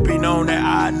 Let it be known that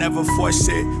I never force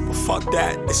it. But fuck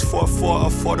that, it's 4-4 or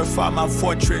fortify my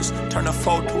fortress. Turn a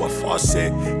foe to a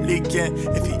faucet, leaking.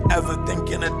 If he ever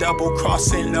thinking of double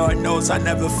crossing, Lord knows I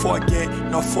never forget,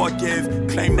 nor forgive.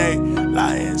 Claim they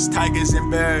lions, tigers, and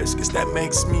bears, cause that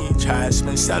makes me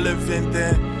Jasmine Sullivan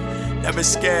then. Never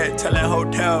scared, telling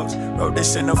hotels. Wrote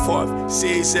this in the 4th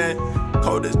season.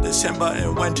 Cold as December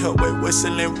and winter with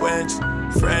whistling winds.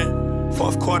 Friend.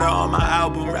 4th quarter on my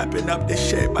album, wrapping up this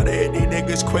shit. By the hit these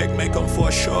niggas quick, make them for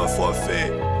sure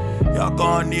forfeit. Y'all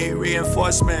gon' need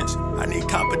reinforcements. I need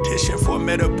competition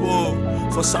formidable.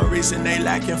 For some reason they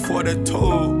lacking for the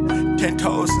tool. 10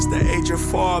 toes since the age of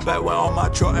 4. Back when all my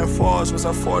Jordan 4s was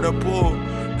affordable.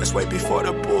 That's way before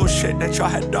the bullshit that y'all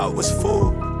had thought was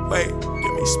fool. Wait,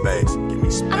 give me space, give me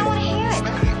space. I don't wanna hear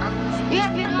it. You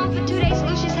have been home for 2 days,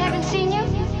 Lucius haven't seen you?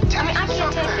 I mean, I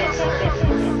can't take this.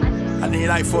 I need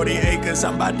like 40 acres,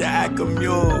 I'm about to act a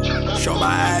mule. Show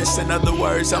my ass, in other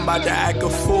words, I'm about to act a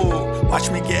fool.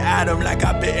 Watch me get at him like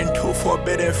I bit into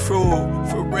forbidden fruit.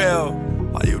 For real,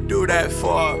 all you do that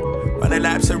for? Running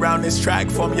laps around this track,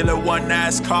 Formula 1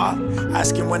 NASCAR.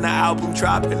 Asking when the album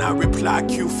drop and I reply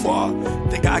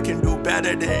Q4. Think I can do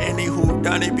better than any who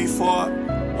done it before?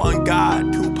 1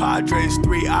 God, 2 Padres,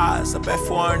 3 eyes, up at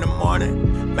 4 in the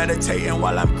morning. Meditating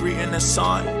while I'm greeting the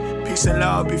sun. Peace and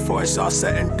love before it's all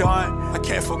said and done. I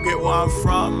can't forget where I'm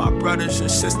from. My brothers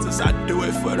and sisters, I do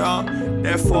it for them.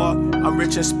 Therefore, I'm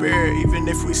rich in spirit, even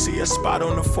if we see a spot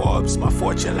on the Forbes. My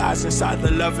fortune lies inside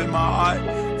the love in my heart.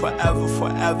 Forever,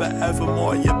 forever,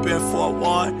 evermore, you've been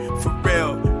forewarned. For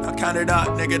real, now count it up,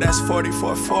 nigga, that's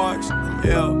 44 fours. I'm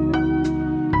ill.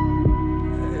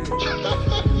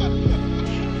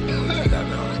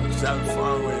 Just having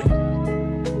fun with it.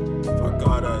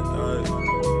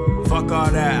 Fuck all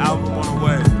that, album on the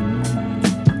way.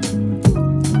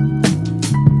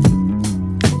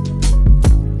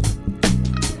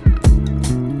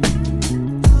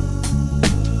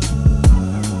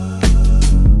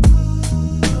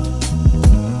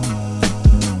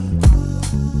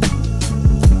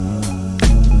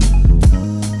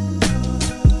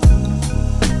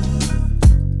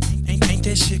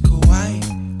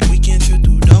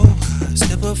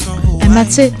 And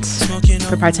that's it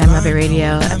for Part-Time Lover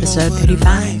Radio, episode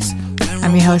 35.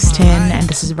 I'm your host, Tin, and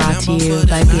this is brought to you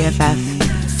by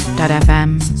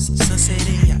BFF.FM.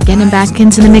 Getting back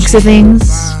into the mix of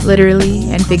things, literally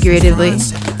and figuratively.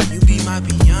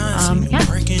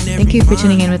 Thank you for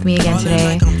tuning in with me again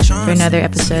today for another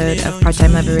episode of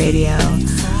Part-Time Lover Radio.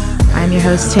 I'm your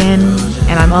host, Tin,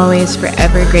 and I'm always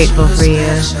forever grateful for you.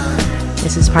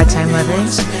 This is Part-Time Lover,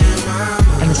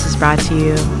 and this is brought to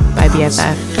you by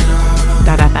BFF.FM.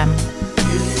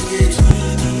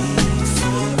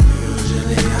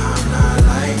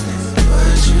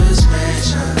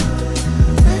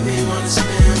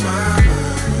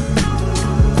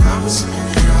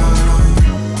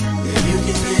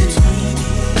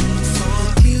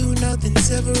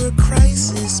 Ever a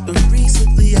crisis, but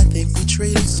recently I think we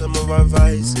traded some of our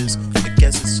vices. I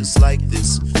guess it's just like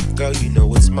this. Girl, you know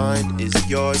what's mine is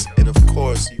yours, and of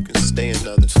course you can stay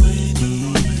another 20.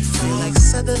 Feel like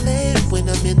Sutherland when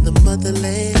I'm in the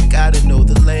motherland. Gotta know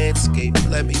the landscape,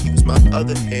 let me use my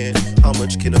other hand. How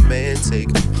much can a man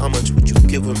take? How much would you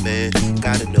give a man?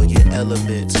 Gotta know your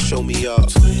elements, show me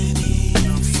off.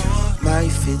 My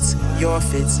fits, your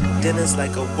fits, dinner's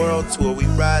like a world tour. We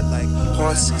ride like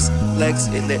horses, legs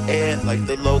in the air like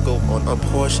the logo on a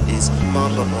Porsche is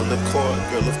Mamba on the court.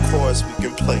 Girl, of course we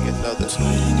can play another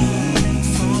 20.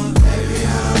 Baby,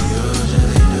 I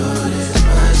usually do this,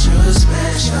 but you're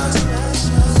special.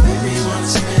 Baby, wanna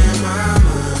spend my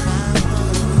money,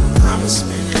 I'ma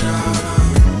spend it all on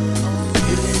you.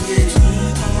 You can get 20.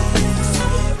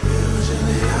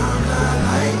 Usually I'm not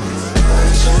like this,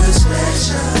 but you're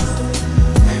special.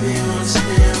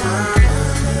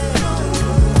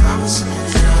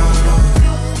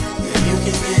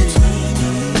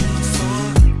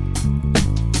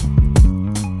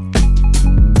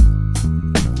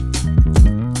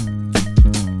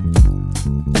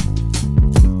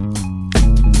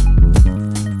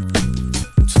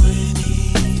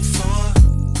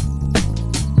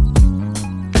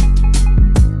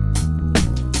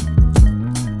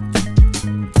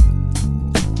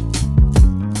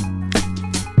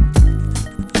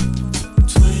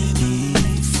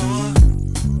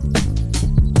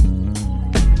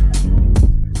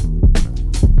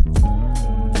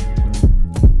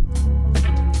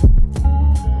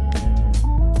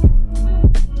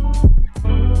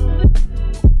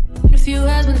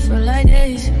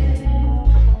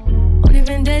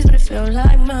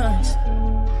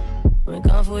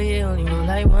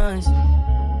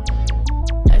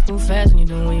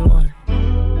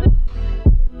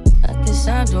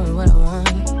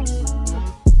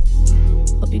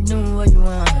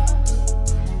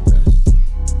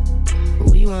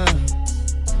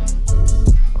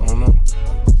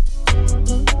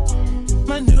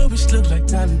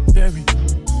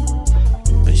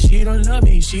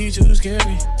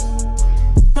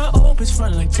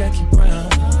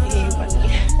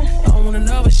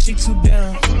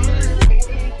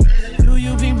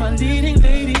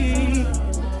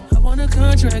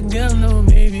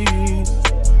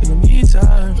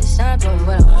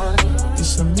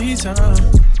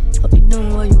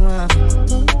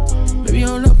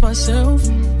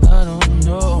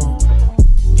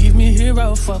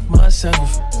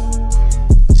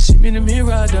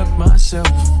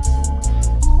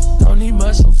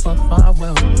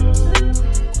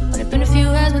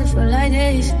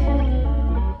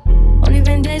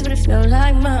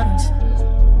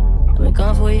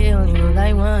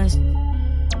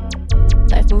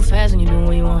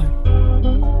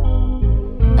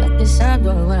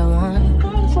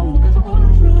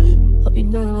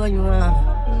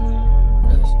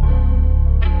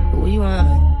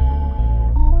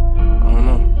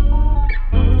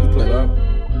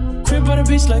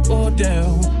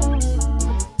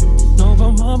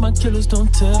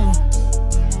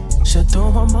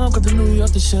 Chateau, my mom got the Louis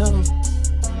off the shelf.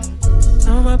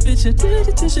 Now my bitch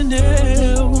addicted to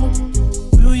Chanel.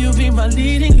 Will you be my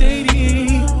leading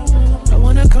lady? I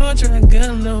want a contract,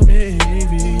 girl, no baby.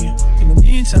 In the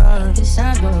meantime,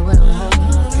 decide what you want.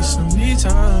 Get some me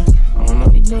time. I don't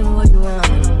know you doing what you want.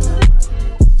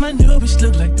 My new bitch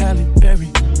look like Halle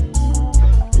Berry,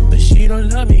 but she don't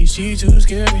love me, she too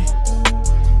scary.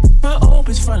 My old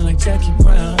bitch front like Jackie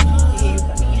Brown.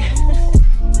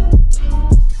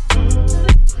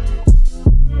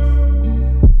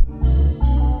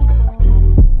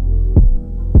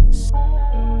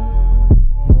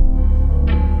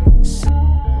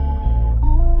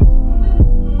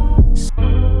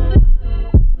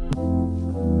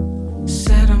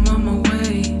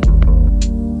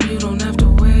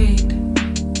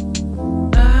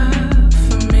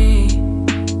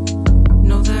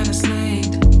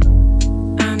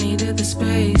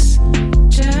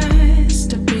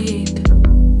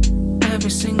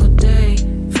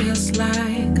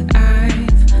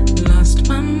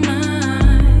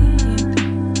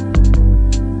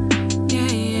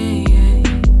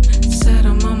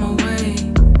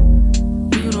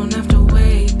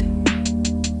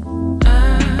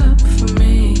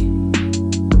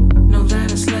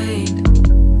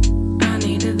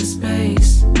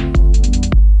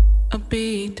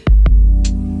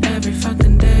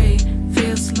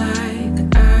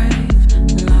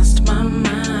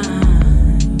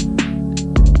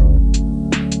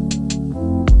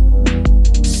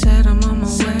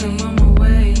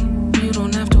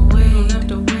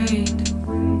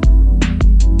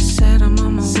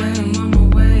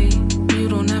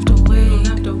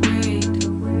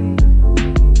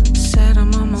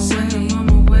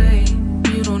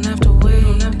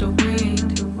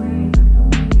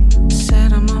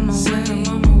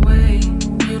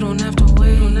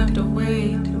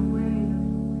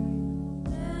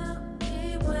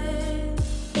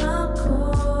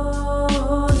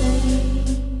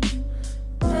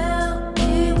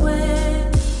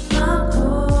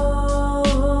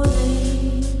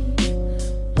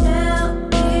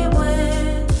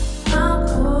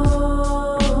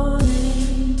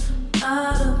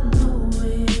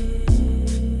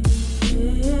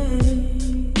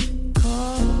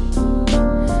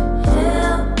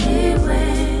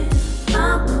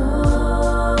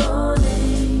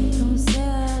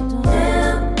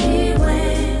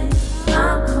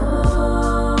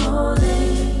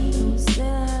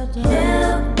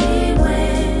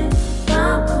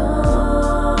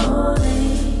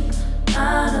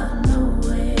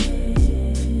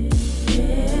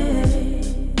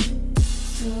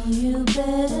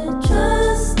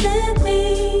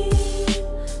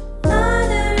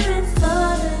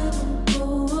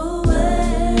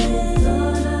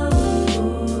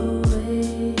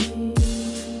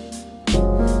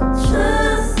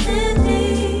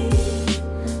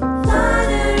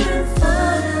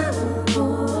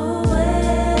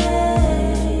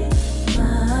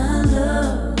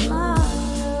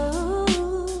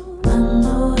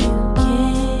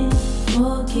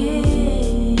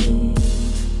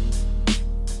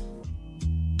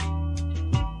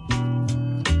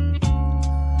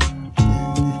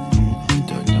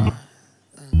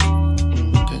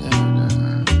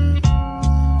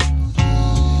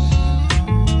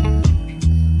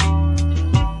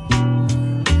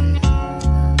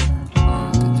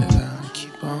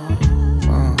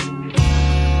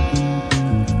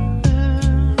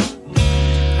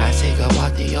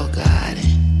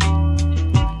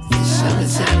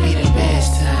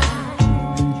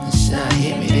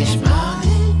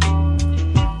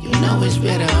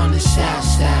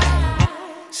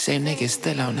 Same niggas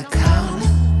still on the counter.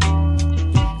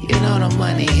 You know the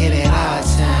money hit it all the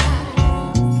time.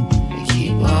 We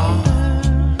keep on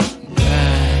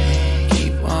grinding,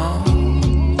 keep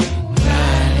on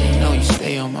grinding. Know you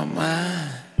stay on my mind.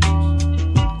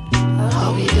 I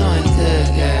hope you doing good,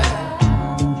 girl.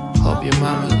 Hope your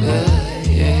mama good,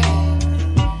 yeah.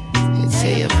 And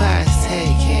tell your pops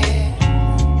take care.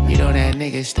 You know that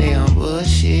nigga stay on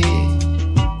bullshit.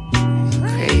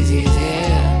 Crazy as hell.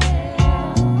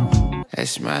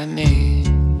 That's my nigga.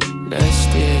 That's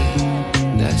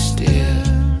still.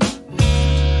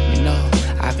 You know,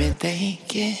 I've been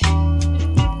thinking,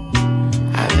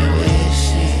 I've been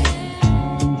wishing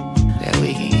that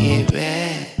we can get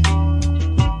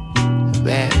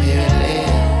back here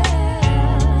later.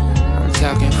 I'm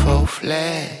talking full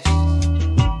flash,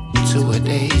 2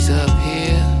 days up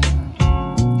here,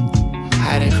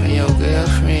 hiding from your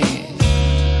girlfriend,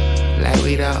 like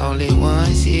we the only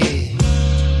ones here.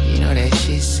 You know that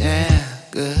shit sound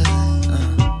good,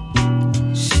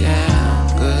 sound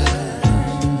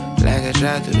good, like a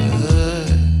Shot through the hood.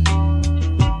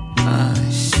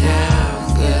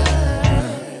 Sound good.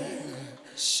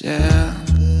 Sound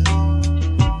good.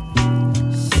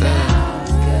 Sound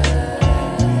good.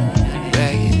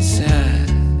 Back in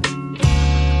time.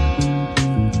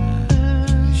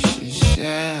 She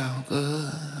sound good.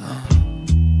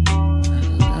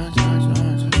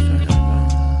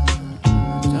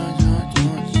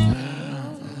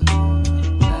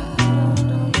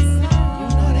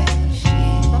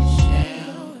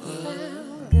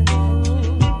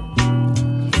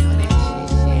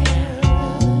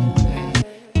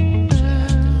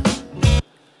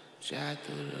 Shot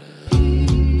through the